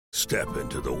Step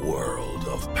into the world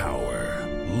of power,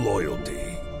 loyalty,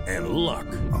 and luck.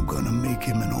 I'm gonna make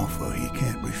him an offer he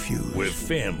can't refuse. With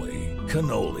family,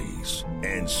 cannolis,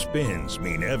 and spins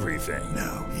mean everything.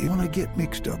 Now, you wanna get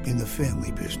mixed up in the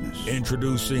family business.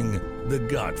 Introducing The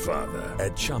Godfather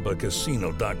at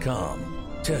ChumbaCasino.com.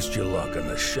 Test your luck in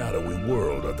the shadowy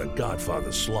world of The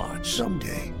Godfather slot.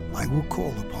 Someday, I will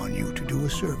call upon you to do a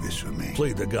service for me.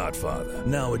 Play The Godfather,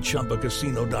 now at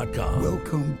ChumbaCasino.com.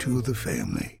 Welcome to the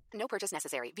family. No purchase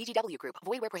necessary. VGW Group.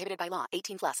 Void where prohibited by law.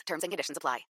 18 plus. Terms and conditions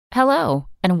apply. Hello,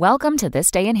 and welcome to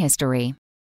This Day in History.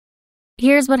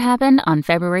 Here's what happened on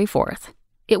February 4th.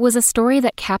 It was a story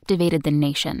that captivated the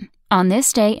nation. On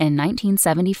this day in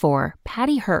 1974,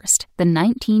 Patty Hearst, the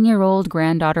 19-year-old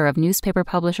granddaughter of newspaper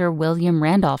publisher William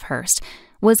Randolph Hearst,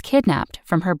 was kidnapped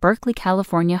from her Berkeley,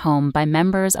 California home by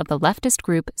members of the leftist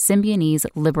group Symbionese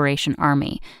Liberation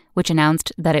Army, which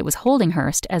announced that it was holding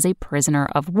Hearst as a prisoner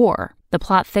of war. The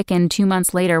plot thickened 2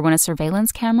 months later when a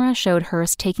surveillance camera showed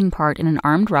Hearst taking part in an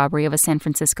armed robbery of a San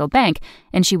Francisco bank,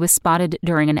 and she was spotted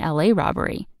during an LA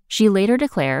robbery. She later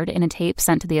declared in a tape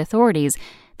sent to the authorities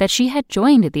that she had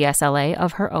joined the SLA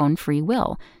of her own free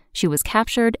will. She was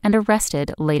captured and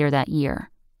arrested later that year.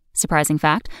 Surprising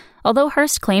fact, although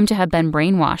Hearst claimed to have been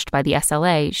brainwashed by the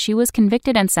SLA, she was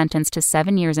convicted and sentenced to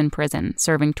 7 years in prison,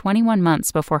 serving 21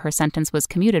 months before her sentence was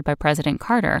commuted by President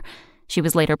Carter. She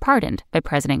was later pardoned by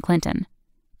President Clinton.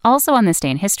 Also on this day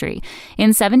in history,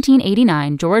 in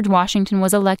 1789, George Washington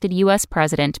was elected U.S.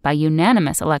 president by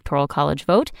unanimous Electoral College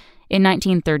vote. In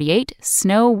 1938,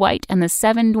 Snow White and the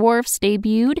Seven Dwarfs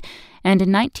debuted, and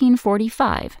in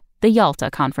 1945, the Yalta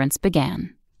Conference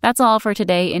began. That's all for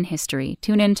today in history.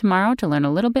 Tune in tomorrow to learn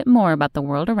a little bit more about the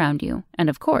world around you. And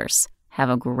of course, have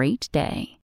a great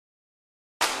day.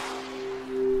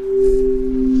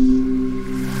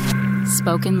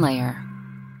 Spoken Layer.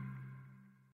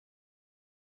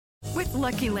 With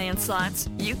Lucky Land Slots,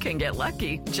 you can get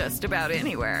lucky just about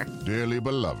anywhere. Dearly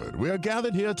beloved, we are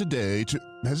gathered here today to...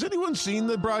 Has anyone seen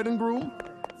the bride and groom?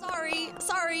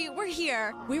 Sorry, we're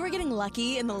here. We were getting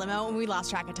lucky in the limo and we lost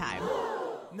track of time.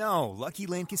 No, Lucky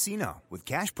Land Casino, with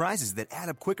cash prizes that add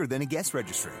up quicker than a guest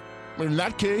registry. In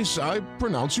that case, I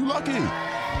pronounce you lucky.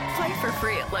 Play for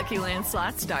free at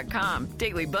LuckyLandSlots.com.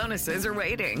 Daily bonuses are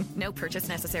waiting. No purchase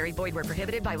necessary. Void where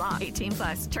prohibited by law. 18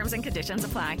 plus. Terms and conditions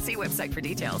apply. See website for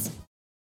details.